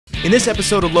In this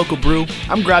episode of Local Brew,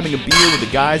 I'm grabbing a beer with the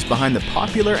guys behind the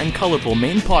popular and colorful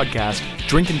Maine podcast,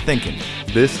 Drinkin' Thinkin'.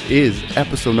 This is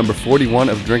episode number 41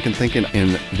 of Drinkin' Thinkin',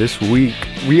 and this week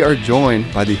we are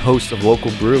joined by the host of Local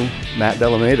Brew, Matt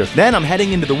Delamater. Then I'm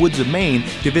heading into the woods of Maine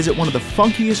to visit one of the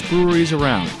funkiest breweries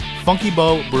around, Funky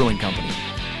Bow Brewing Company,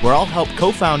 where I'll help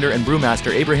co-founder and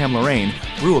brewmaster Abraham Lorrain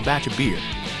brew a batch of beer.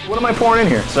 What am I pouring in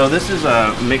here? So this is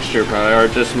a mixture, or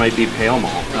this might be pale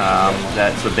malt.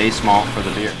 That's the base malt for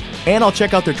the beer. And I'll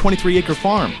check out their 23-acre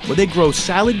farm, where they grow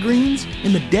salad greens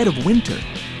in the dead of winter.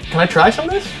 Can I try some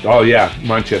of this? Oh yeah,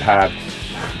 munch it hard.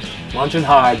 Munch and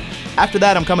hide. After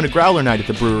that, I'm coming to Growler Night at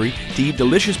the brewery to eat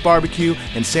delicious barbecue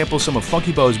and sample some of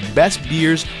Funky Bow's best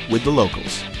beers with the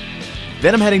locals.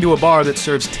 Then I'm heading to a bar that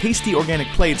serves tasty organic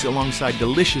plates alongside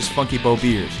delicious Funky Bow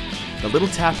beers, the Little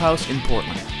Tap House in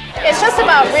Portland. It's just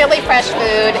about really fresh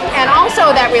food and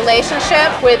also that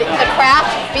relationship with the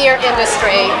craft beer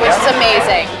industry, which is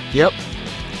amazing. Yep,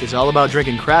 it's all about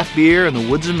drinking craft beer in the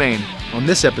woods of Maine on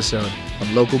this episode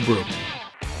of Local Brew.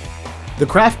 The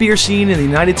craft beer scene in the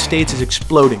United States is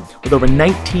exploding with over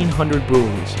 1,900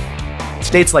 breweries.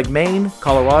 States like Maine,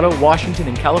 Colorado, Washington,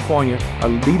 and California are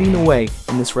leading the way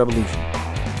in this revolution.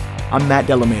 I'm Matt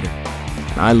Delamater,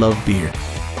 and I love beer.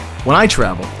 When I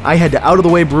travel, I head to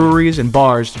out-of-the-way breweries and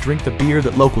bars to drink the beer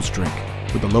that locals drink,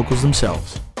 with the locals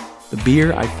themselves. The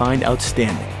beer I find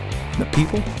outstanding, and the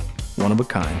people one of a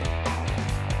kind.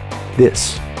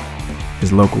 This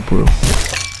is Local Brew.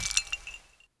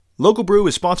 Local Brew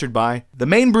is sponsored by the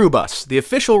Maine Brew Bus, the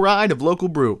official ride of Local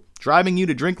Brew, driving you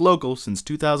to drink local since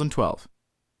 2012.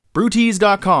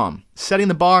 Brewtees.com, setting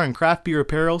the bar in craft beer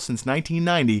apparel since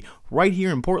 1990, right here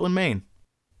in Portland, Maine.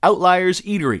 Outliers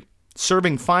Eatery,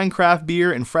 serving fine craft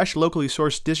beer and fresh locally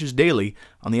sourced dishes daily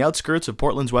on the outskirts of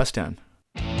Portland's West End.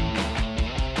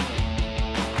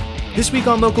 This week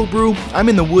on Local Brew, I'm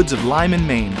in the woods of Lyman,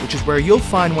 Maine, which is where you'll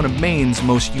find one of Maine's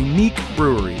most unique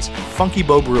breweries, Funky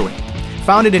Bow Brewing.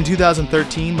 Founded in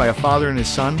 2013 by a father and his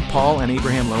son, Paul and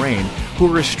Abraham Lorrain, who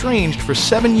were estranged for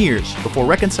 7 years before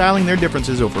reconciling their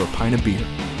differences over a pint of beer.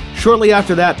 Shortly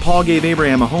after that, Paul gave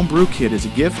Abraham a home brew kit as a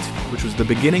gift, which was the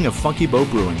beginning of Funky Bow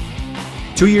Brewing.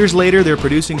 2 years later, they're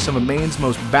producing some of Maine's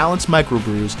most balanced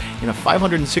microbrews in a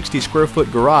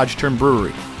 560-square-foot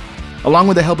garage-turned-brewery. Along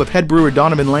with the help of head brewer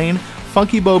Donovan Lane,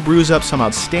 Funky Bow brews up some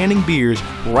outstanding beers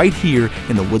right here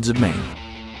in the woods of Maine.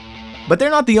 But they're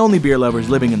not the only beer lovers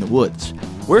living in the woods.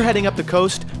 We're heading up the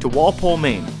coast to Walpole,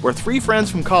 Maine, where 3 friends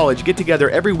from college get together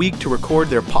every week to record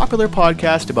their popular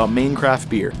podcast about Maine craft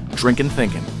beer, Drinkin'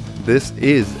 Thinkin'. This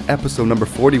is episode number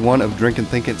 41 of Drinkin'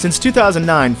 Thinkin'. Since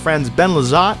 2009, friends Ben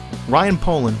Lizzotte, Ryan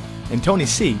Poland, and Tony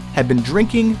C. have been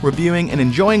drinking, reviewing, and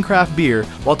enjoying craft beer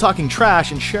while talking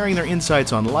trash and sharing their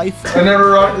insights on life. I never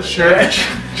rocked the shirt.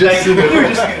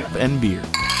 And beer.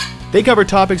 They cover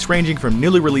topics ranging from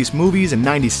newly released movies and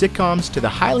 90s sitcoms to the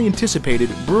highly anticipated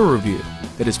brewer review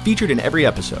that is featured in every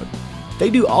episode. They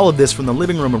do all of this from the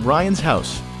living room of Ryan's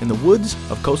house in the woods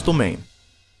of coastal Maine.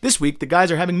 This week, the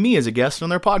guys are having me as a guest on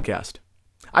their podcast.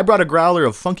 I brought a growler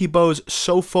of Funky Bow's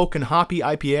So Folkin Hoppy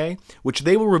IPA, which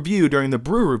they will review during the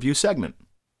brew review segment.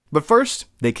 But first,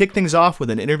 they kick things off with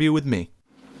an interview with me.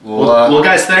 Well,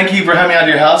 guys, thank you for having me out of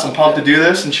your house. I'm pumped to do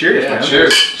this, and cheers, man.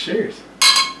 Cheers. Cheers.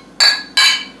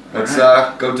 Let's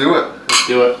go do it. Let's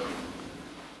do it.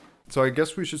 So I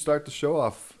guess we should start the show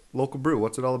off. Local Brew,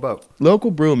 what's it all about? Local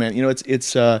Brew, man. You know,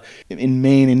 it's in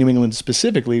Maine and New England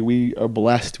specifically, we are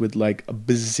blessed with like a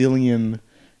bazillion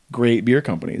great beer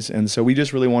companies. And so we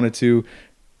just really wanted to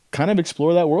kind of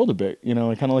explore that world a bit, you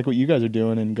know, kind of like what you guys are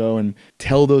doing and go and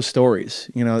tell those stories.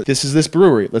 You know, this is this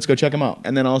brewery, let's go check them out.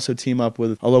 And then also team up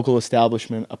with a local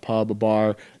establishment, a pub, a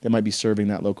bar that might be serving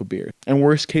that local beer. And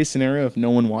worst case scenario, if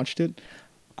no one watched it,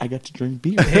 I got to drink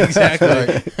beer.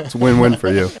 Exactly. It's a win-win for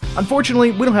you.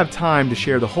 Unfortunately, we don't have time to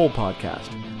share the whole podcast.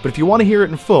 But if you want to hear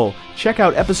it in full, check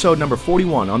out episode number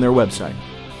 41 on their website.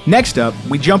 Next up,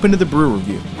 we jump into the brew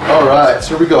review. All right, so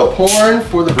here we go. Pouring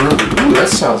for the brew. Ooh, that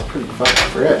sounds pretty fucking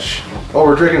fresh. Oh,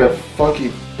 we're drinking a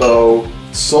Funky Bow.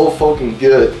 So fucking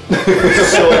good.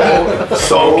 So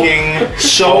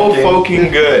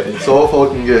fucking good. So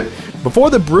fucking good. Before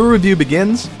the brew review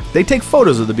begins, they take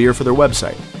photos of the beer for their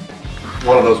website.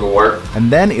 One of those will work.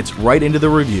 And then it's right into the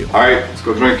review. All right, let's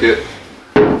go drink it.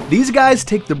 These guys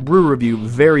take the brew review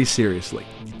very seriously.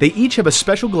 They each have a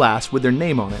special glass with their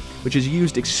name on it, which is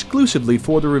used exclusively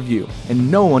for the review, and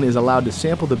no one is allowed to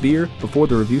sample the beer before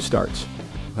the review starts.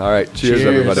 All right, cheers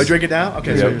everybody. So drink it now?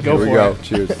 Okay, Yep, so go here for we go. it.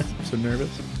 Cheers. So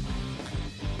nervous.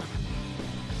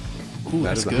 Ooh,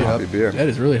 That is that's a good. hoppy beer. That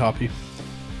is really hoppy.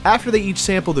 After they each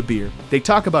sample the beer, they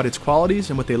talk about its qualities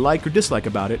and what they like or dislike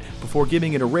about it before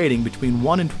giving it a rating between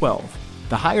 1 and 12.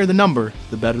 The higher the number,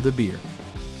 the better the beer.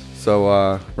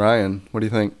 So, Ryan, what do you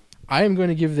think? I am going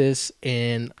to give this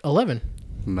an 11.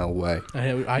 No way.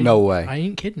 I No way. I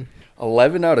ain't kidding.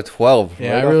 11 out of 12.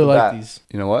 Yeah, right I really off the like bat. these.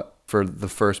 You know what? For the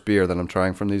first beer that I'm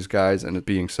trying from these guys and it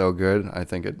being so good, I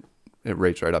think it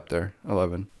rates right up there.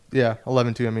 11. Yeah,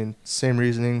 11 too. I mean, same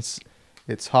reasonings.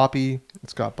 It's hoppy,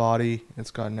 it's got body,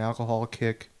 it's got an alcohol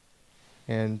kick,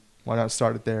 and why not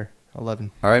start it there?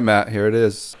 11. All right, Matt, here it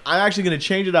is. I'm actually going to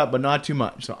change it up, but not too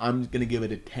much. So I'm going to give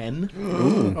it a 10.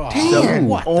 Oh,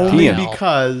 what Only the hell?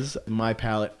 because my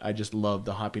palate, I just love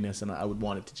the hoppiness, and I would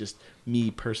want it to just, me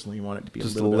personally, want it to be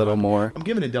Just a little, a little bit more. I'm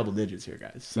giving it double digits here,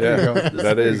 guys. So Yeah, there you go.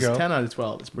 that There you is. go. 10 out of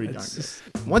 12. It's pretty darn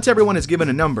good. Once everyone is given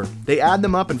a number, they add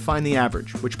them up and find the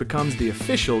average, which becomes the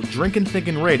official Drinkin'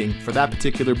 Thinkin' rating for that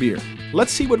particular beer.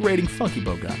 Let's see what rating Funky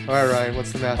Bow got. All right, Ryan,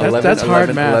 what's the math? That's, 11, that's hard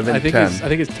 11, math. 11, I think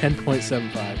 10. it's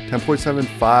 10.75.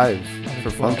 10.75 for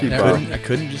Funky Never- Bow. I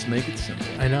couldn't just make it simple.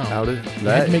 I know. How did You had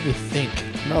that? to make me think.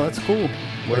 No, that's cool.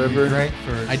 What did you Whatever. drink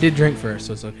first? I did drink first,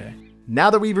 so it's okay. Now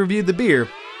that we've reviewed the beer,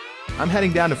 I'm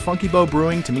heading down to Funky Bow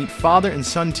Brewing to meet father and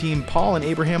son team Paul and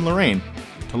Abraham Lorrain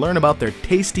to learn about their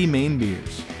tasty Maine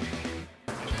beers.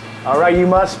 All right, you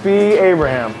must be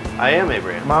Abraham. I am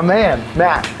Abraham. My man,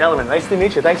 Matt Delliman. Nice to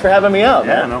meet you. Thanks for having me out,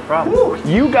 Yeah, man. no problem. Woo,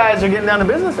 you guys are getting down to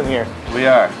business in here. We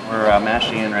are. We're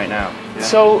mashing in right now. Yeah.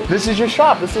 So this is your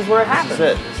shop. This is where it happens.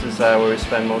 This is it. This is where we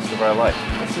spend most of our life.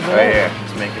 This is Right it. here,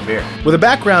 just making beer. With a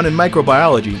background in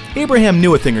microbiology, Abraham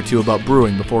knew a thing or two about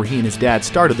brewing before he and his dad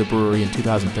started the brewery in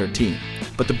 2013.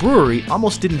 But the brewery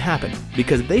almost didn't happen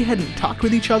because they hadn't talked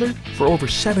with each other for over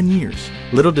 7 years.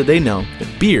 Little did they know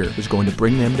that beer was going to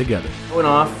bring them together. I went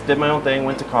off, did my own thing,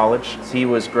 went to college. He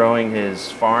was growing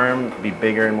his farm to be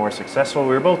bigger and more successful. We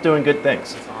were both doing good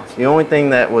things. The only thing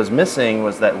that was missing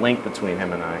was that link between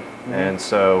him and I. And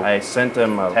so I sent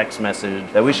him a text message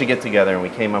that we should get together, and we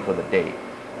came up with a date.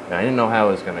 And I didn't know how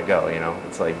it was going to go, you know.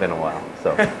 It's like been a while.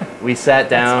 So we sat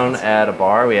down at a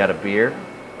bar, we had a beer,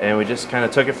 and we just kind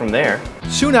of took it from there.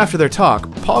 Soon after their talk,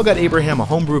 Paul got Abraham a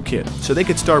homebrew kit so they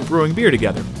could start brewing beer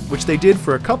together, which they did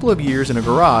for a couple of years in a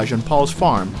garage on Paul's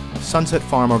farm, Sunset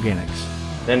Farm Organics.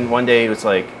 Then one day he was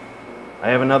like, I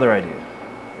have another idea.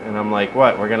 And I'm like,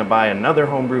 what? We're going to buy another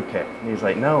homebrew kit. And he's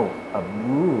like, no, a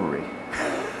brewery.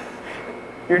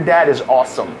 Your dad is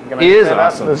awesome. He is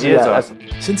awesome. He is awesome.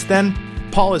 Since then,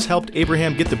 Paul has helped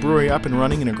Abraham get the brewery up and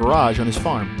running in a garage on his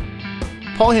farm.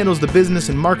 Paul handles the business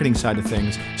and marketing side of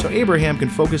things, so Abraham can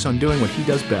focus on doing what he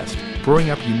does best, brewing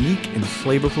up unique and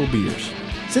flavorful beers.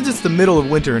 Since it's the middle of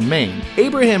winter in Maine,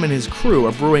 Abraham and his crew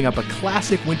are brewing up a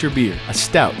classic winter beer, a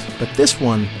stout, but this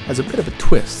one has a bit of a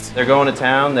twist. They're going to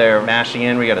town. They're mashing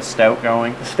in. We got a stout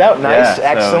going. Stout, nice, Yeah,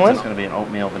 excellent. So it's going to be an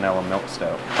oatmeal vanilla milk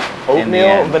stout. In the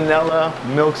Oatmeal end. vanilla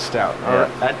milk stout. All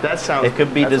Yeah. right. That sounds. It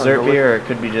could be that sounds dessert delicious. beer, or it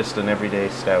could be just an everyday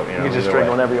stout. You know, You can just either drink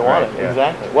way. whenever you want Right, it. yeah.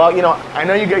 Exactly. Well, you know, I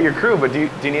know you got your crew, but do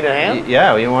you need a hand?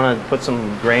 Yeah, we want to put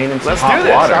some grain and some Let's hot do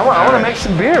this. water. I want All to right. make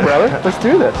some beer, brother. Let's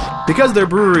do this. Because their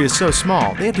brewery is so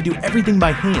small, they have to do everything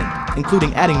by hand,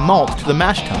 including adding malt to the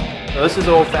mash tun. So this is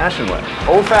old-fashioned way.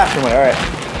 Old-fashioned way. All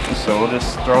right. So we'll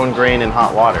just throw in grain in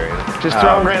hot water. You know? Just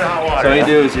throw in grain in hot water. So what yeah?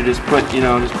 you do is you just put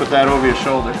that over your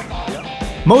shoulder.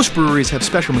 Most breweries have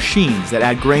special machines that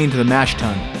add grain to the mash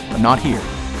tun, but not here.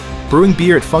 Brewing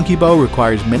beer at Funky Bow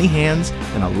requires many hands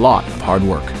and a lot of hard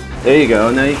work. There you go.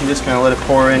 Now you can just kind of let it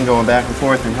pour in, going back and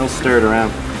forth, and he'll stir it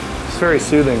around. It's very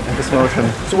soothing, this motion.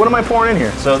 So what am I pouring in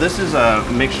here? So this is a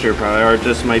mixture, probably, or it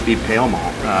just might be pale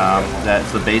malt.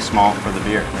 That's the base malt for the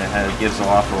beer. It gives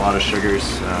off a lot of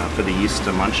sugars for the yeast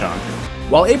to munch on.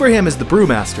 While Abraham is the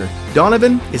brewmaster,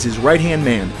 Donovan is his right-hand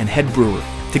man and head brewer.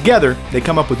 Together, they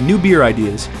come up with new beer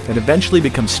ideas that eventually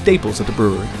become staples at the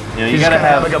brewery. You know, You you just gotta kinda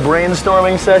have like a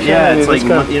brainstorming session. Yeah, and it's you like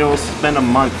just kinda- we'll spend a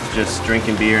month just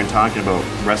drinking beer and talking about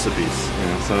recipes. You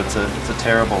know, so it's a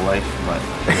terrible life, but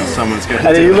someone's gonna I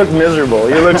mean, do you it. look miserable.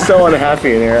 You look so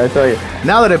unhappy in here, I tell you.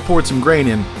 Now that I've poured some grain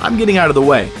in, I'm getting out of the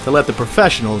way to let the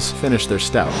professionals finish their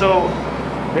stout. So,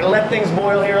 we're gonna let things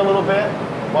boil here a little bit.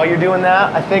 While you're doing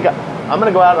that, I think I'm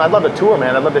gonna go out and I'd love to tour,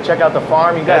 man. I'd love to check out the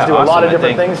farm. You guys Yeah, do a lot awesome, of I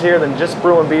different think. things here than just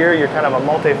brewing beer. You're kind of a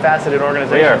multifaceted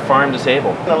organization. We are farm to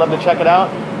table. I'd love to check it out.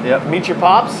 Yep. Meet your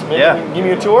pops. Maybe Yeah. you can give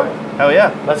me a tour. Hell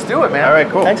yeah. Let's do it, man. All right,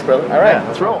 cool. Thanks, brother. All right, Yeah.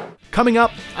 let's roll. Coming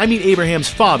up, I meet Abraham's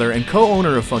father and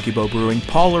co-owner of Funky Bow Brewing,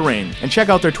 Paul Lorrain, and check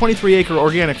out their 23-acre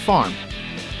organic farm.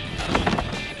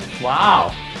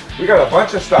 Wow. We got a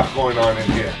bunch of stuff going on in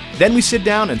here. Then we sit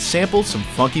down and sample some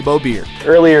Funky Bow beer.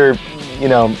 Earlier,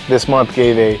 this month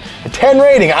gave a 10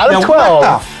 rating out of 12.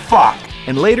 What the fuck?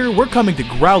 And later, we're coming to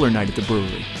Growler Night at the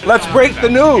brewery. Let's break the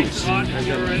news.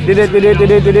 Breaking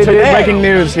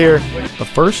news here. But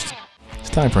first, it's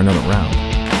time for another round.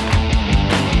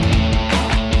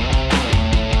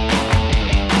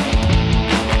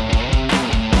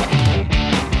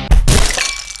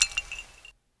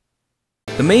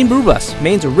 The Maine Brew Bus,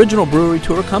 Maine's original brewery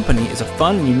tour company, is a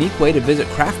fun and unique way to visit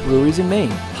craft breweries in Maine.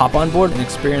 Hop on board and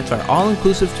experience our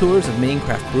all-inclusive tours of Maine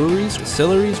craft breweries,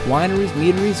 distilleries, wineries,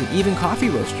 meaderies, and even coffee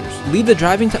roasters. Leave the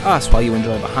driving to us while you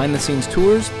enjoy behind-the-scenes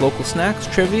tours, local snacks,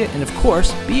 trivia, and of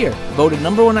course, beer. Voted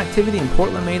 #1 activity in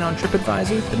Portland, Maine on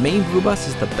TripAdvisor, the Maine Brew Bus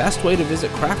is the best way to visit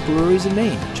craft breweries in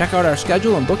Maine. Check out our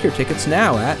schedule and book your tickets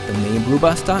now at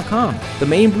themainbrewbus.com. The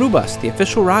Maine Brew Bus, the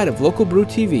official ride of Local Brew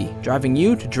TV, driving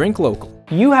you to drink local.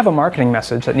 You have a marketing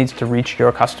message that needs to reach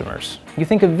your customers. You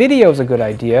think a video is a good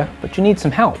idea, but you need some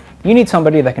help. You need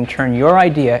somebody that can turn your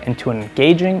idea into an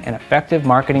engaging and effective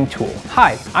marketing tool.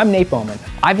 Hi, I'm Nate Bowman.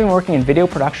 I've been working in video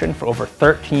production for over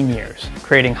 13 years,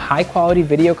 creating high-quality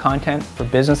video content for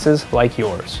businesses like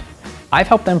yours. I've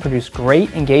helped them produce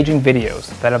great, engaging videos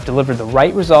that have delivered the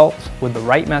right results with the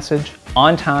right message,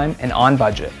 on time and on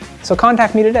budget. So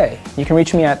contact me today. You can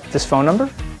reach me at this phone number,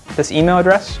 this email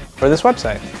address, or this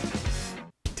website.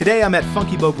 Today I'm at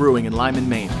Funky Bow Brewing in Lyman,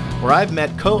 Maine, where I've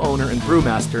met co-owner and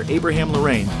brewmaster Abraham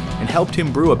Lorrain and helped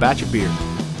him brew a batch of beer.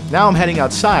 Now I'm heading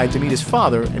outside to meet his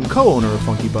father and co-owner of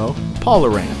Funky Bow, Paul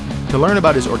Lorrain, to learn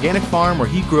about his organic farm where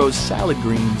he grows salad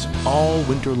greens all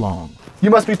winter long. You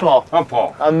must be Paul. I'm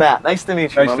Paul. I'm Matt. Nice to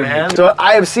meet you, Nice my to meet man. you. So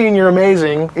I have seen your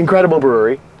amazing, incredible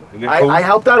brewery. Isn't it cool? I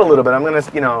helped out a little bit. I'm gonna,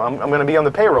 I'm gonna be on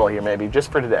the payroll here maybe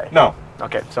just for today. No.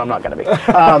 Okay, so I'm not gonna be.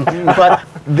 But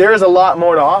there's a lot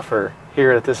more to offer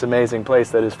here at this amazing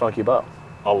place that is Funky Bow.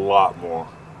 A lot more.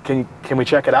 Can we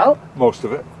check it out? Most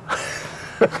of it.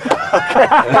 Okay,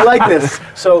 I like this.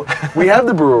 So we have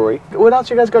the brewery. What else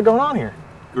you guys got going on here?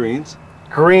 Greens.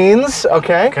 Greens,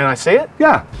 okay. Can I see it?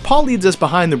 Yeah. Paul leads us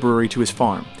behind the brewery to his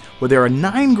farm, where there are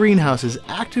 9 greenhouses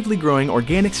actively growing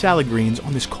organic salad greens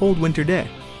on this cold winter day.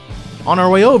 On our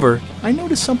way over, I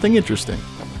noticed something interesting.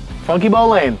 Funky Bow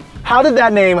Lane. How did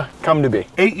that name come to be?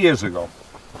 8 years ago,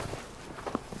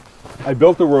 I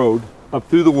built a road up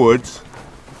through the woods,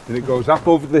 and it goes up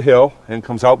over the hill and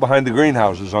comes out behind the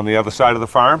greenhouses on the other side of the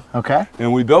farm. Okay.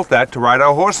 And we built that to ride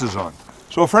our horses on.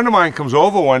 So a friend of mine comes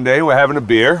over one day, we're having a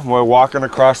beer, and we're walking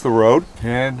across the road,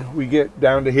 and we get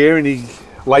down to here and he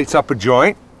lights up a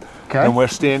joint. Okay. And we're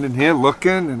standing here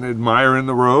looking and admiring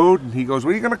the road, and he goes,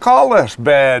 "What are you gonna call this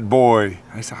bad boy?"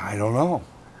 I said, "I don't know."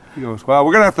 He goes, "Well,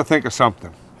 we're gonna have to think of something."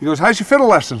 He goes, "How's your fiddle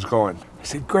lessons going?" I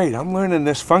said, "Great, I'm learning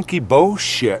this funky bow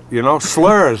shit,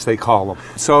 slurs they call them."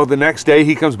 So the next day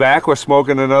he comes back, we're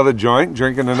smoking another joint,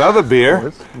 drinking another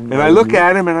beer, and I look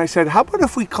at him and I said, "How about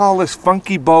if we call this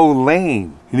Funky Bow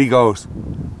Lane?" And he goes,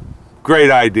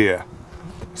 "Great idea."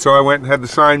 So I went and had the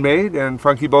sign made, and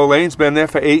Funky Bow Lane's been there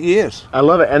for 8 years. I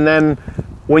love it. And then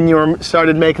when you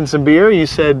started making some beer, you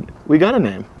said, we got a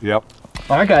name. Yep.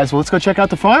 All right, guys, well, let's go check out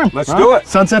the farm. Let's do it.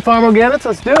 Sunset Farm Organics,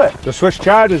 let's do it. The Swiss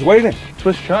chard is waiting.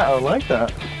 Swiss chard, I like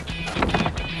that.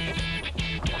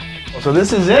 So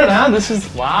this is it, huh? This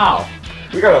is, wow.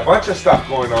 We got a bunch of stuff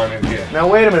going on in here. Now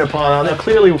wait a minute, Paul. Now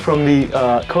clearly from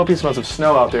the copious amounts of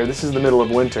snow out there, this is the middle of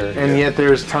winter, and yet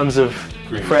there's tons of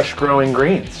fresh growing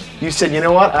greens. You said, you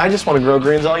know what? I just want to grow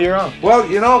greens all year round. Well,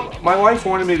 my wife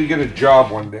wanted me to get a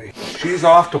job one day. She's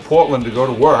off to Portland to go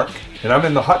to work, and I'm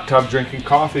in the hot tub drinking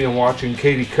coffee and watching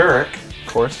Katie Couric.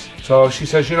 Of course. So she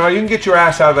says, you can get your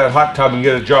ass out of that hot tub and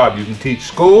get a job. You can teach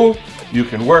school, you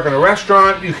can work in a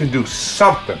restaurant, you can do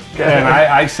something. Okay. And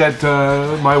I said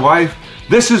to my wife,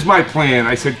 "This is my plan."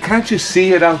 I said, "Can't you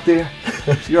see it out there?"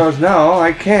 She goes, "No,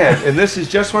 I can't. And this is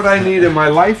just what I need in my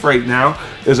life right now,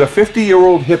 is a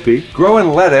 50-year-old hippie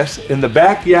growing lettuce in the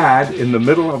backyard in the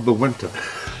middle of the winter."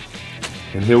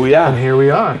 And here we are. And here we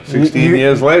are. 16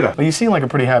 years later. Well, you seem like a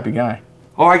pretty happy guy.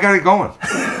 Oh, I got it going.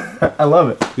 I love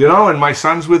it. And my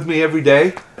son's with me every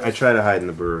day. I try to hide in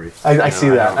the brewery. I see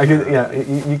that.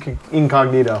 You can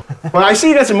incognito. Well, I see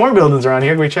you got some more buildings around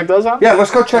here. Can we check those out? Yeah,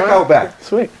 let's go check out back.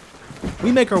 Sweet.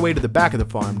 We make our way to the back of the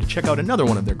farm to check out another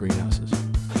one of their greenhouses.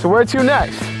 So where to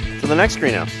next? To the next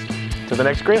greenhouse. To the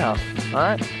next greenhouse. All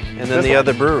right. And then the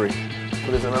other brewery.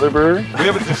 So there's another brewery? We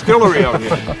have a distillery out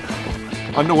here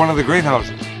under one of the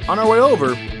greenhouses. On our way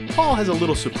over, Paul has a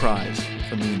little surprise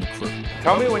for me and the crew.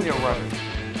 Tell me when you're running.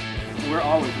 We're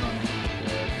always running.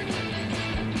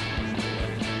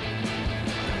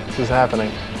 This is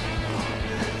happening.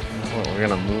 What, we're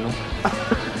gonna move them?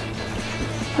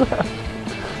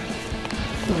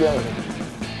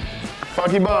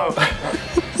 Funky Bow.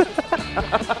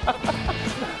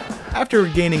 After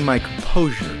regaining my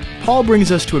composure, Paul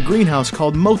brings us to a greenhouse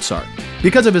called Mozart.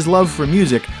 Because of his love for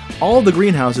music, all the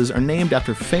greenhouses are named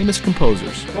after famous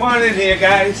composers. Come on in here,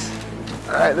 guys.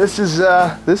 All right, this is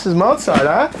Mozart,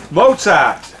 huh?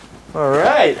 Mozart. All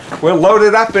right. We're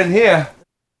loaded up in here.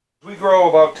 We grow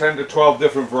about 10 to 12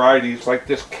 different varieties, like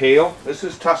this kale. This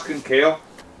is Tuscan kale.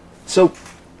 So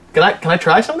Can I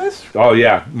try some of this? Oh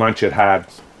yeah, munch it hard.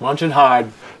 Munch it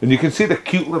hard. And you can see the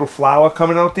cute little flower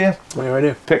coming out there. What do I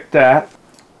do? Pick that.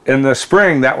 In the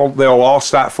spring, they'll all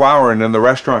start flowering, and the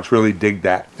restaurants really dig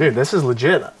that. Dude, this is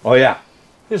legit. Oh yeah.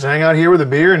 You just hang out here with a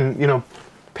beer and, you know,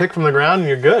 pick from the ground and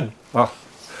you're good. Well,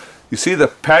 you see the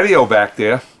patio back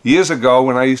there? Years ago,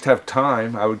 when I used to have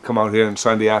time, I would come out here on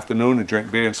Sunday afternoon and drink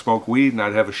beer and smoke weed, and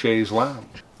I'd have a chaise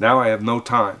lounge. Now I have no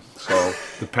time, so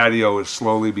the patio is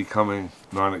slowly becoming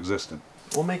non-existent.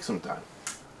 We'll make some time.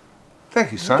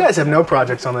 Thank you, son. You guys have no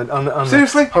projects on the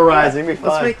Seriously? horizon. Yeah,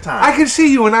 let's make time. I can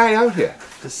see you and I out here.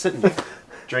 Just sitting here,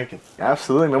 drinking.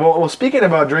 Absolutely. Man. Well, speaking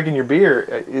about drinking your beer,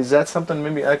 is that something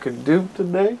maybe I could do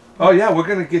today? Oh yeah, we're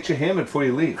gonna get you hammered before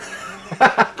you leave.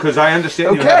 Because I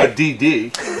understand you have a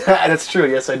DD. That's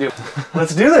true. Yes, I do.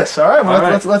 Let's do this. All right.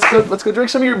 Well, let's go drink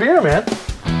some of your beer, man.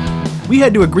 We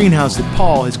head to a greenhouse that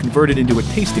Paul has converted into a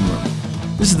tasting room.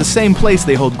 This is the same place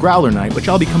they hold Growler Night, which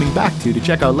I'll be coming back to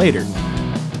check out later.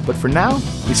 But for now,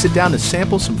 we sit down to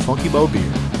sample some Funky Bow beer.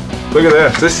 Look at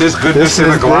this. This is goodness in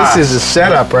a glass. This is a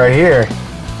setup right here.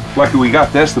 Lucky we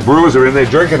got this. The brewers are in there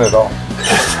drinking it all.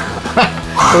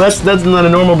 So that's not a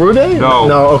normal brew day? No.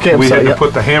 No. Okay. We had to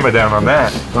put the hammer down on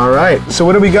that. All right. So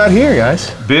what do we got here, guys?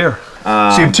 Beer.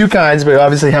 So you have two kinds, but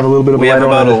obviously have a little bit of. We have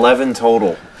about 11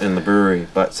 total in the brewery,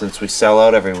 but since we sell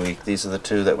out every week, these are the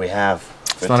two that we have.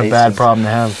 It's not a bad problem to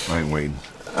have. I ain't waiting.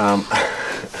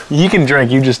 You can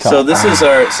drink. You just talk. So this is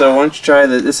our. So why don't you try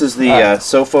the? This is the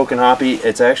So Folkin Hoppy.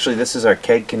 It's actually this is our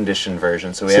keg conditioned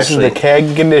version. So we this actually is the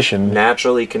keg conditioned,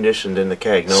 naturally conditioned in the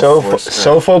keg. No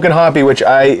So Folkin Hoppy, which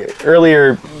I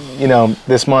earlier, you know,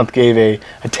 this month gave a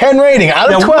 10 rating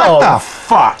out of 12. What the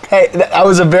fuck? Hey, that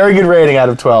was a very good rating out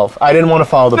of 12. I didn't want to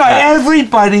follow the pack.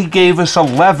 Everybody gave us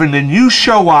 11, and you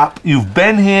show up. You've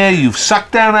been here. You've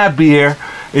sucked down our beer,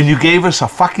 and you gave us a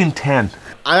fucking 10.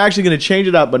 I'm actually going to change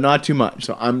it up, but not too much.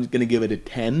 So I'm going to give it a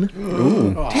 10.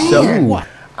 Ooh. So what?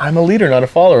 I'm a leader, not a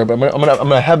follower, but I'm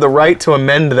gonna have the right to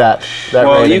amend that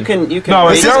well, rating. you can. No,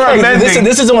 rate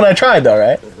this is the one I tried, though,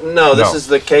 right? No, this is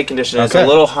the cake conditioner. It's a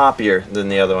little hoppier than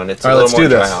the other one. It's all right, a let's little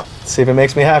do more this. dry hop. See if it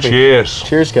makes me happy. Cheers.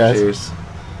 Cheers, guys. Cheers.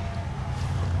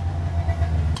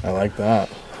 I like that.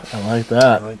 I like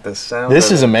that. I like the sound.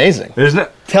 This is amazing, isn't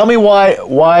it? Tell me what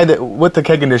the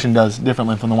keg condition does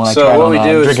differently from the one I tried what on we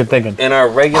do Drinking is Thinking. in our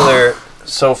regular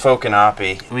So Folkin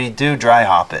Hoppy, we do dry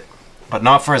hop it, but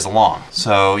not for as long.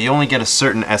 So you only get a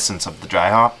certain essence of the dry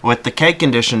hop. With the keg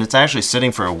condition, it's actually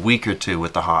sitting for a week or two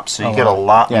with the hops, so you get a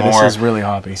lot more. This is really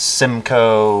hoppy.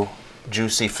 Simcoe,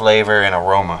 juicy flavor and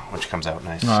aroma, which comes out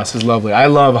nice. Oh, this is lovely. I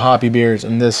love hoppy beers,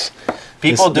 and this.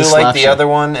 People do like the other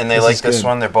one, and they like this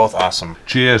one. They're both awesome.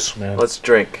 Cheers. Man. Let's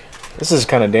drink. This is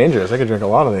kind of dangerous. I could drink a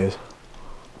lot of these.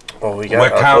 Well, we got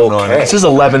We're counting on it. This is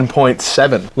 11.7.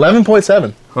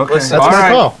 11.7. Okay. That's my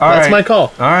call. That's my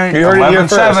call. All right. You heard it here 11.7.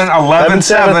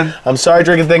 first. 11.7. I'm sorry,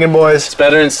 Drinking Thinking boys. It's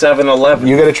better than 7-Eleven.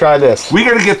 You got to try this. We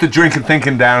got to get the Drinking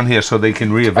Thinking down here so they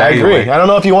can reevaluate. I agree. I don't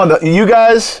know if you want you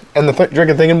guys and the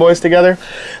Drinking Thinking boys together.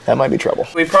 That might be trouble.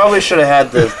 We probably should have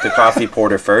had the coffee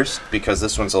porter first because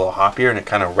this one's a little hoppier and it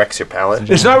kind of wrecks your palate.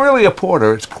 It's not really a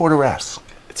porter. It's porter-esque.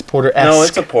 It's porter-esque. No,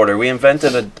 it's a porter. We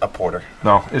invented a porter.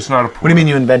 No, it's not a porter. What do you mean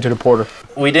you invented a porter?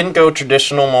 We didn't go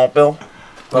traditional malt bill,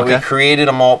 but we created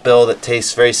a malt bill that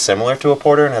tastes very similar to a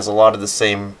porter and has a lot of the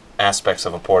same aspects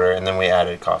of a porter, and then we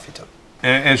added coffee to it.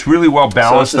 And it's really well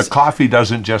balanced. So the coffee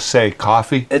doesn't just say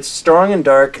coffee. It's strong and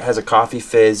dark, has a coffee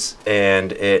fizz,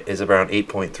 and it is around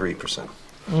 8.3%.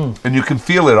 And you can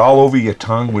feel it all over your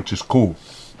tongue, which is cool.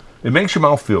 It makes your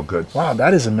mouth feel good. Wow,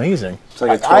 that is amazing. It's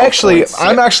like a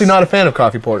I'm actually not a fan of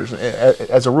coffee porters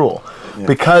as a rule,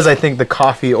 because I think the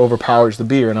coffee overpowers the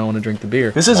beer, and I want to drink the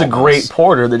beer. This is a great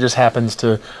porter that just happens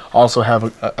to also have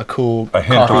a cool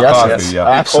hint of coffee essence. yeah.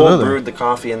 Absolutely. We cold brewed the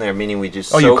coffee in there, meaning we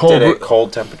just you soaked it at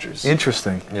cold temperatures.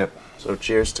 Interesting. Yep. So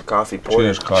cheers to coffee porter.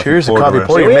 Cheers, coffee Cheers to porter. coffee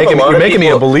porter. So You're making me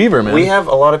a believer, man. We have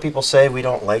a lot of people say we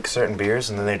don't like certain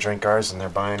beers, and then they drink ours, and they're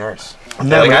buying ours.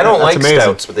 No, Like, I don't that's like amazing.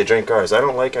 stouts, but they drink ours. I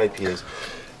don't like IPAs.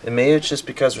 And maybe it's just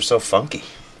because we're so funky.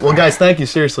 Well, guys, thank you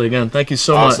seriously again. Thank you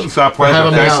so Awesome. much It's our for pleasure.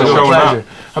 having me Thanks out. for It's a showing pleasure. up.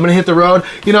 I'm gonna hit the road.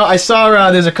 You know, I saw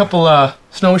there's a couple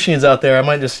snow machines out there. I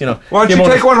might just, Why don't you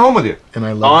take one home with you? And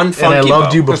I On Funky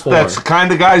loved Bow. you before. That's the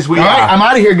kind of guys we All right, are. I'm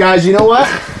out of here, guys. You know what?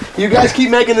 You guys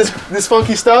keep making this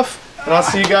funky stuff, and I'll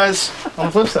see you guys on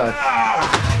the flip side.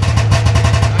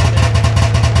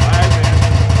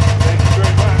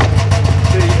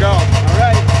 There you go. All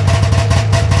right.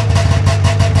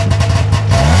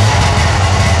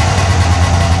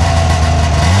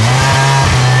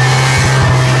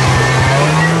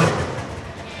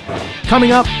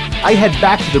 Coming up, I head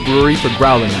back to the brewery for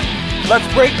Growler Night.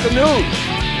 Let's break the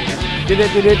news.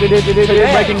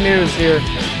 Breaking news here.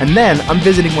 And then I'm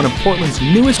visiting one of Portland's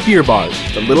newest beer bars,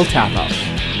 the Little Tap House.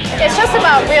 It's just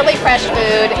about really fresh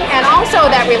food and also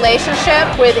that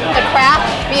relationship with the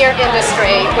craft beer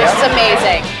industry, which is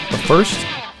amazing. But first,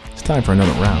 it's time for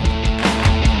another round.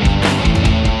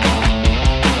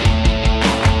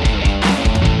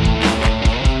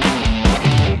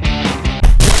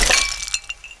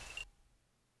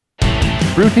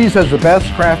 Brew Tees has the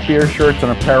best craft beer shirts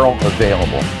and apparel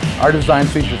available. Our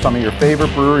designs feature some of your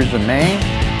favorite breweries in Maine,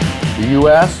 the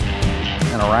U.S.,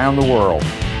 and around the world.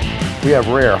 We have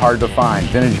rare, hard to find,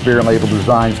 vintage beer label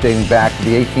designs dating back to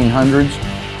the 1800s,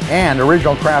 and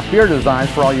original craft beer designs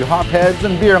for all you hopheads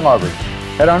and beer lovers.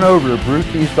 Head on over to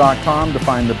brewtees.com to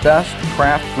find the best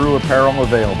craft brew apparel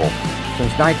available.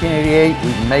 Since 1988,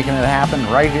 we've been making it happen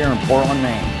right here in Portland,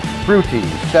 Maine. Brew Tees,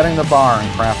 setting the bar in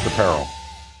craft apparel.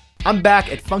 I'm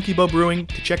back at Funky Bow Brewing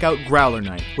to check out Growler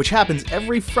Night, which happens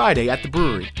every Friday at the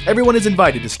brewery. Everyone is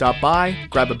invited to stop by,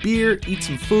 grab a beer, eat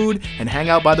some food, and hang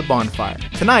out by the bonfire.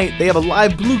 Tonight, they have a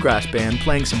live bluegrass band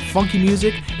playing some funky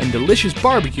music and delicious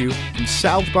barbecue from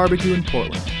Sal's Barbecue in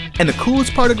Portland. And the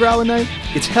coolest part of Growler Night?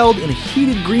 It's held in a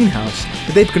heated greenhouse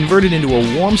that they've converted into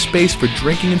a warm space for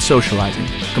drinking and socializing,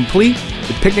 complete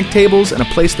with picnic tables and a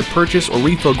place to purchase or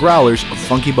refill growlers of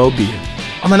Funky Bow beer.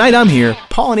 On the night I'm here,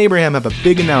 Paul and Abraham have a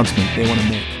big announcement they want to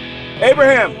make.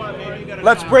 Abraham,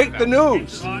 let's break the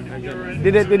news.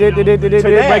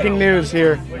 Breaking news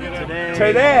here.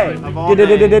 Today, at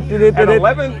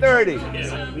 11:30,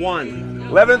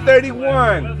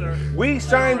 11:31, we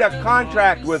signed a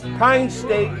contract with Pine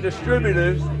State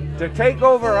Distributors to take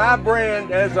over our brand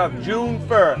as of June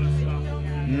 1st.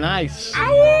 Nice.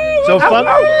 So fun.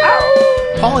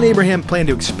 Paul and Abraham plan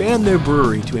to expand their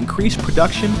brewery to increase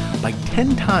production by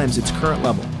 10 times its current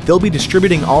level. They'll be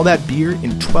distributing all that beer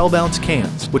in 12-ounce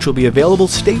cans, which will be available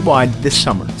statewide this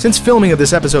summer. Since filming of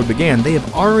this episode began, they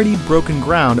have already broken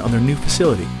ground on their new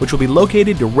facility, which will be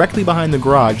located directly behind the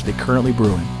garage they currently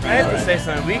brew in. I have to say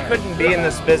something. We couldn't be in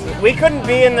this business. We couldn't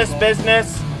be in this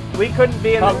business. We couldn't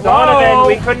be in this, Donovan,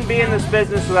 we couldn't be in this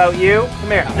business without you.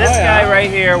 Come here. This guy right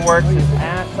here works his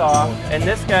ass off, and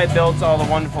this guy builds all the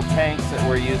wonderful tanks that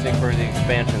we're using for the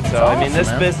expansion. So, I mean, this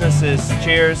business is,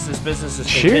 cheers, this business is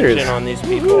contingent on these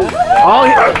people.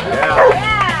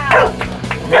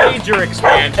 Major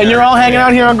expansion. And you're all hanging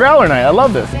out here on Growler Night. I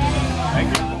love this.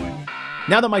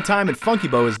 Now that my time at Funky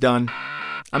Bow is done,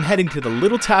 I'm heading to the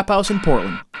Little Tap House in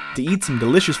Portland to eat some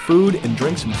delicious food and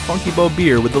drink some Funky Bow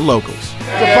beer with the locals.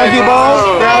 The Funky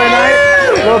Bow, Growler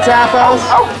Night, Little Tap House.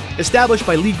 Established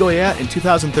by Goyette in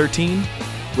 2013,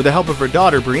 with the help of her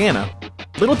daughter Brianna,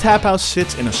 Little Tap House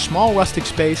sits in a small rustic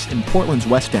space in Portland's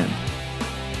West End.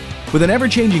 With an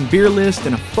ever-changing beer list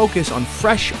and a focus on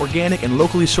fresh, organic, and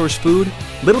locally sourced food,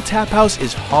 Little Tap House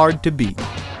is hard to beat.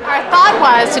 Our thought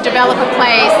was to develop a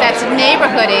place that's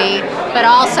neighborhoody, but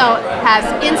also has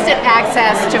instant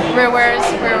access to brewers,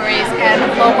 breweries, and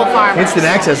local farmers. Instant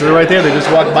access, they're right there. They just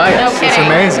walk by us. No kidding. It's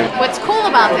amazing. What's cool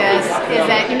about this is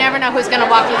that you never know who's going to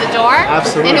walk through the door.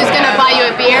 Absolutely. And who's going to buy you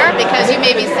a beer, because you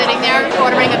may be sitting there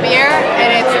ordering a beer, and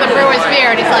it's the brewer's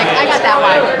beer, and he's like, I got that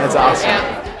one. That's awesome.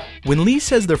 Yeah. When Lee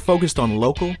says they're focused on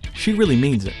local, she really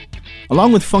means it.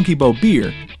 Along with Funky Bow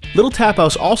beer, Little Tap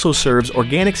House also serves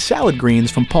organic salad greens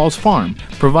from Paul's farm,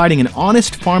 providing an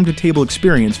honest farm-to-table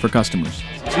experience for customers.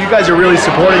 So you guys are really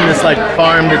supporting this like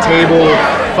farm-to-table,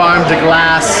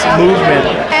 farm-to-glass movement.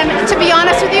 And to be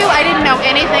honest with you, I didn't know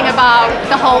anything about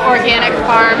the whole organic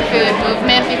farm food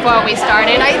movement before we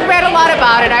started. I read a lot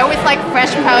about it. I always like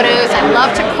fresh produce. I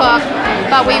love to cook.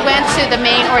 But we went to the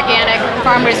Maine Organic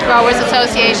Farmers Growers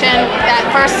Association that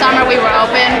first summer we were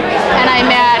open, and I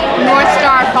met North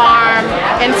Star Farm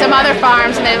and some other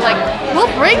farms, and they're like,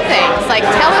 we'll bring things, like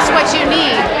tell us what you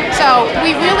need. So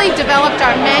we really developed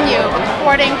our menu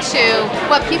according to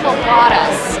what people brought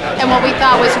us and what we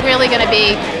thought was really going to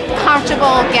be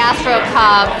comfortable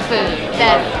gastropub food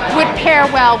that would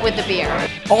pair well with the beer.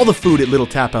 All the food at Little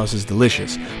Tap House is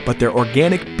delicious, but their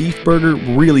organic beef burger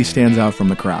really stands out from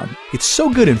the crowd. It's so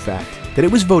good, in fact, that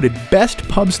it was voted Best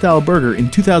Pub-Style Burger in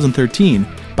 2013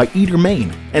 by Eater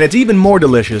Maine. And it's even more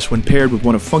delicious when paired with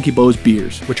one of Funky Bow's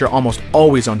beers, which are almost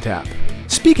always on tap.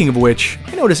 Speaking of which,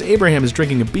 I notice Abraham is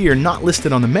drinking a beer not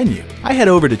listed on the menu. I head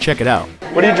over to check it out.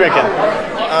 What are you drinking?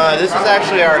 This is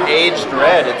actually our aged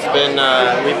red. It's been,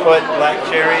 we put black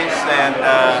cherries and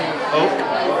oak,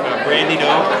 brandied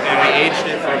oak, and we aged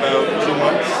it for about 2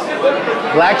 months.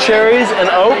 Black cherries and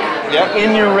oak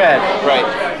in your red. Right.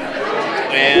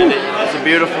 And it's a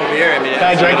beautiful beer. I mean, can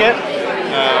I drink it?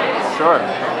 Sure.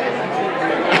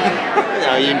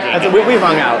 No, you can drink it. We've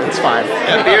hung out. It's fine.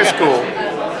 That beer's cool.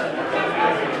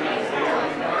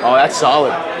 Oh, that's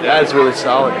solid. That is really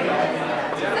solid.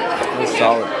 That's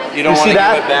solid. You don't see want to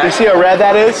that? give it back. You see how red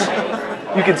that is?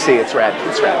 You can see it's red.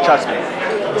 It's red. Trust me.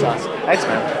 It's awesome. Thanks,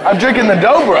 man. I'm drinking the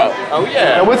Dobro. Oh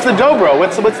yeah. Now, what's the Dobro?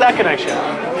 What's that connection?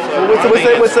 What's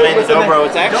the Dobro?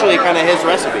 It's actually kind of his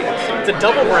recipe. It's a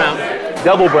double brown.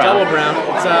 Double brown. Double brown.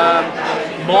 It's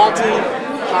malty,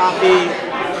 hoppy,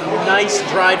 nice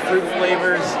dried fruit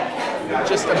flavors.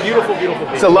 Just a beautiful, beautiful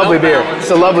beer. It's a lovely beer.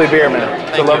 It's a lovely beer, man.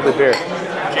 It's a lovely beer.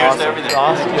 Cheers to everything.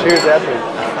 Awesome. Cheers to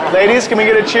everything. Ladies, can we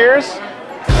get a cheers?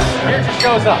 Here it just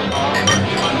shows up.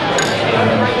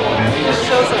 It just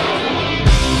shows up.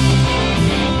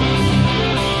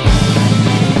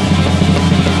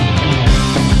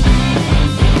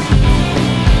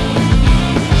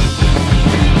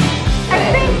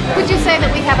 Would you say that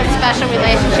we have a special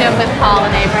relationship with Paul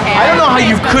and Abraham? I don't know how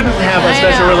you couldn't have a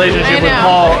special relationship with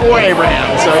Paul or Abraham.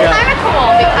 So it's kind of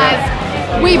cool because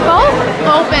we both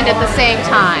opened at the same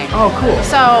time. Oh, cool.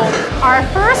 So our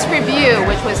first review,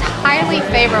 which was highly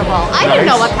favorable, I didn't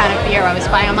know what kind of beer I was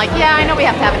buying. I'm like, yeah, I know we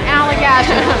have to have an Allagash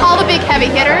and all the big heavy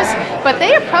hitters, but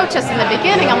they approached us in the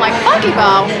beginning. I'm like, Funky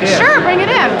Bow, sure, bring it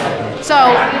in. So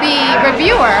the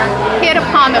reviewer hit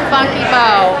upon the Funky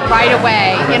Bow right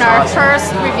away in our first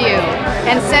review.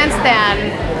 And since then,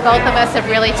 both of us have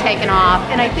really taken off.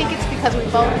 And I think it's because we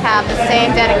both have the same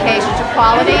dedication to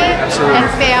quality and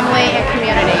family and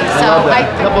community. So a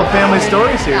couple of family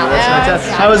stories here. That's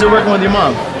fantastic. How is it working with your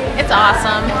mom? It's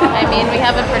awesome. I mean, we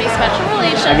have a pretty special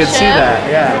relationship. I can see that,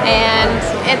 yeah. And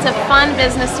it's a fun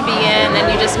business to be in, and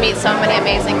you just meet so many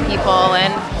amazing people. And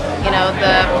you know,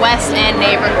 the West End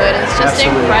neighborhood is just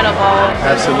incredible.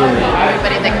 Absolutely.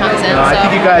 Everybody that comes in. No, I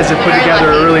think you guys have put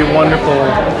together a really wonderful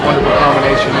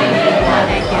combination.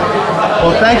 Thank you.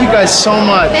 Well, thank you guys so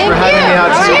much for having me out.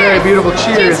 This is a very beautiful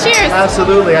cheers. Cheers.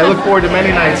 Absolutely. I look forward to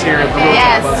many nights here at the Local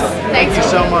Yes. Brew. Thank you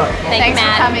so much. Thanks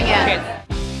for coming in.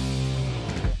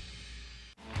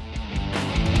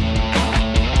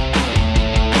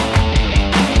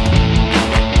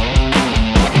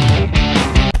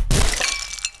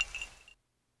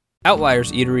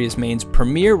 Outliers Eatery is Maine's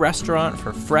premier restaurant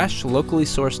for fresh, locally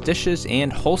sourced dishes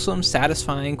and wholesome,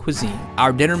 satisfying cuisine.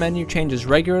 Our dinner menu changes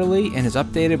regularly and is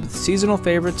updated with seasonal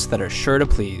favorites that are sure to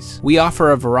please. We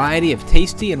offer a variety of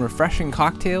tasty and refreshing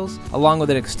cocktails, along with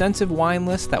an extensive wine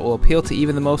list that will appeal to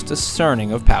even the most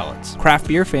discerning of palates. Craft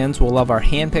beer fans will love our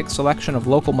hand-picked selection of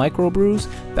local microbrews,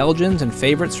 Belgians, and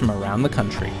favorites from around the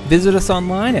country. Visit us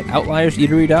online at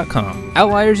outlierseatery.com.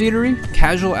 Outliers Eatery,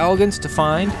 casual elegance to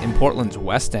find in Portland's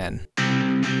West End.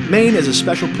 Maine is a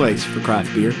special place for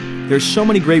craft beer. There's so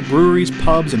many great breweries,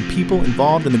 pubs, and people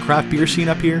involved in the craft beer scene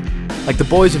up here, like the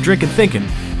boys of Drinkin' Thinkin',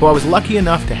 who I was lucky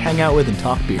enough to hang out with and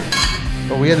talk beer.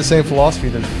 But we had the same philosophy.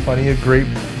 There's plenty of great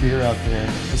beer out there.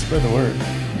 Let's spread the word.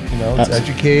 You know, let's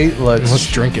educate. Let's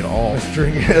drink it all. Let's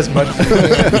drink it as much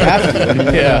as we have to. I mean,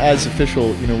 as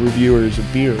official, reviewers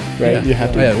of beer, right? You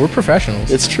have to. Yeah, we're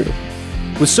professionals. It's true.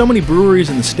 With so many breweries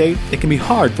in the state, it can be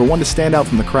hard for one to stand out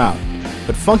from the crowd.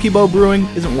 But Funky Bow Brewing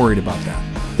isn't worried about that.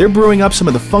 They're brewing up some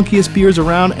of the funkiest beers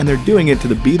around, and they're doing it to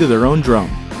the beat of their own drum.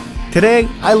 Today,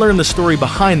 I learned the story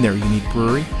behind their unique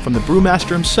brewery from the brewmaster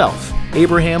himself,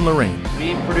 Abraham Lorrain.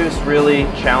 We produce really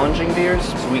challenging beers,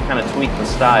 so we kind of tweak the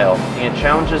style. And it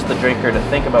challenges the drinker to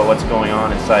think about what's going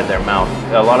on inside their mouth.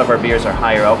 A lot of our beers are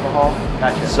higher alcohol,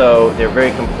 so they're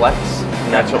very complex,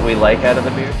 and that's what we like out of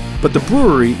the beer. But the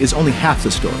brewery is only half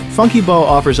the story. Funky Bow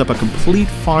offers up a complete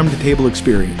farm-to-table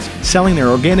experience, selling their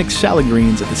organic salad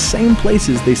greens at the same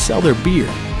places they sell their beer.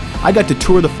 I got to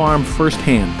tour the farm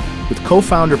firsthand with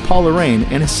co-founder Paul Lorrain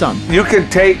and his son. You can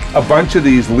take a bunch of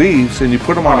these leaves and you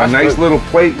put them on a nice little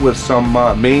plate with some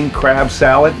Maine crab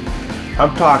salad.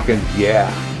 I'm talking,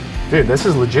 Dude, this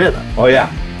is legit. Oh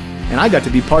yeah. And I got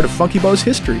to be part of Funky Bow's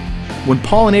history when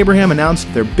Paul and Abraham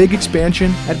announced their big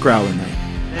expansion at Growler Night.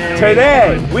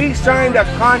 Today, we signed a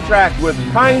contract with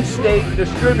Pine State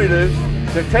Distributors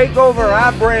to take over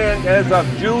our brand as of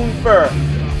June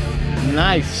 1st.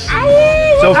 Nice.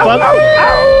 So fun.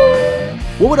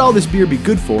 What would all this beer be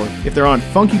good for if there aren't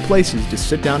funky places to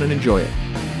sit down and enjoy it?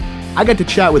 I got to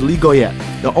chat with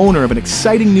Goyette, the owner of an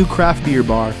exciting new craft beer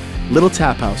bar, Little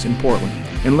Tap House in Portland,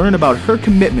 and learn about her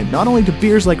commitment not only to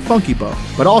beers like Funky Bow,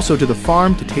 but also to the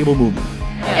farm-to-table movement.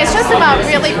 It's just about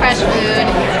really fresh food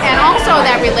and also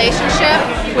that relationship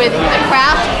with the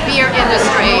craft beer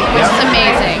industry, which is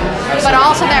amazing, but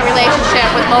also that relationship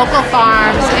with local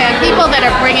farms and people that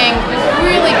are bringing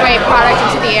really great product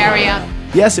into the area.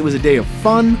 Yes, it was a day of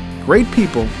fun, great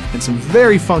people, and some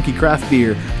very funky craft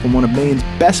beer from one of Maine's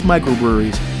best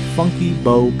microbreweries, Funky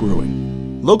Bow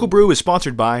Brewing. Local Brew is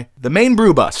sponsored by the Maine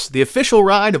Brew Bus, the official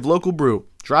ride of Local Brew.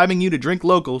 driving you to drink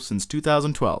local since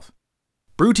 2012.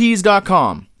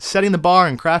 Brewtees.com, setting the bar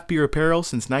in craft beer apparel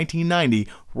since 1990,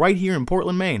 right here in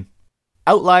Portland, Maine.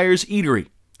 Outliers Eatery,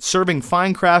 serving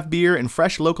fine craft beer and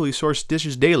fresh locally sourced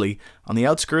dishes daily on the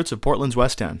outskirts of Portland's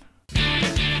West End.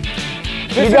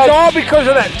 This is all because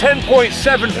of that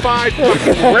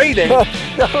 10.75 rating.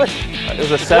 It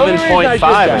was a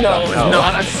 7.5. No, it was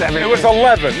not a 7. It was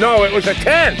 11. No, it was a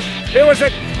 10. It was a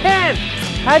 10.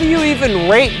 How do you even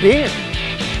rate beer?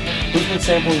 Who's been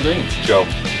sampling greens? Joe.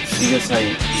 You guys how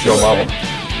you Joe Marble.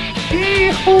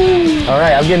 All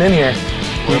right, I'm getting in here.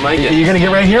 Where am I getting? You're gonna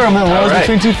get right here. I'm gonna rose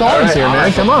between two thorns here,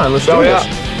 man. Come on, let's do this.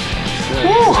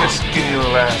 Just give you a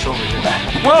little ass over here.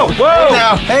 Whoa,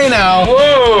 whoa! Hey now.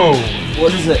 Whoa!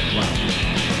 What is it?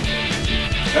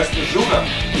 That's the Zuna.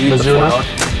 Mizuna.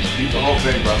 Eat the whole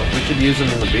thing, brother. We could use them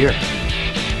in the beer.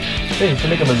 Hey, you should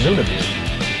make a Mizuna beer.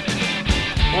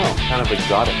 Oh, kind of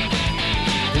exotic.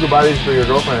 You could buy these for your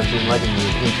girlfriend if she doesn't like them. You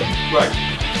eat them. Right.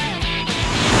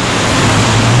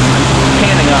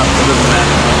 Canning up, so it doesn't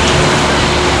matter.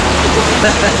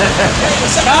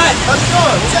 How's it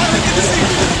going? What's happening? Good to see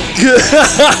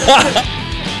you.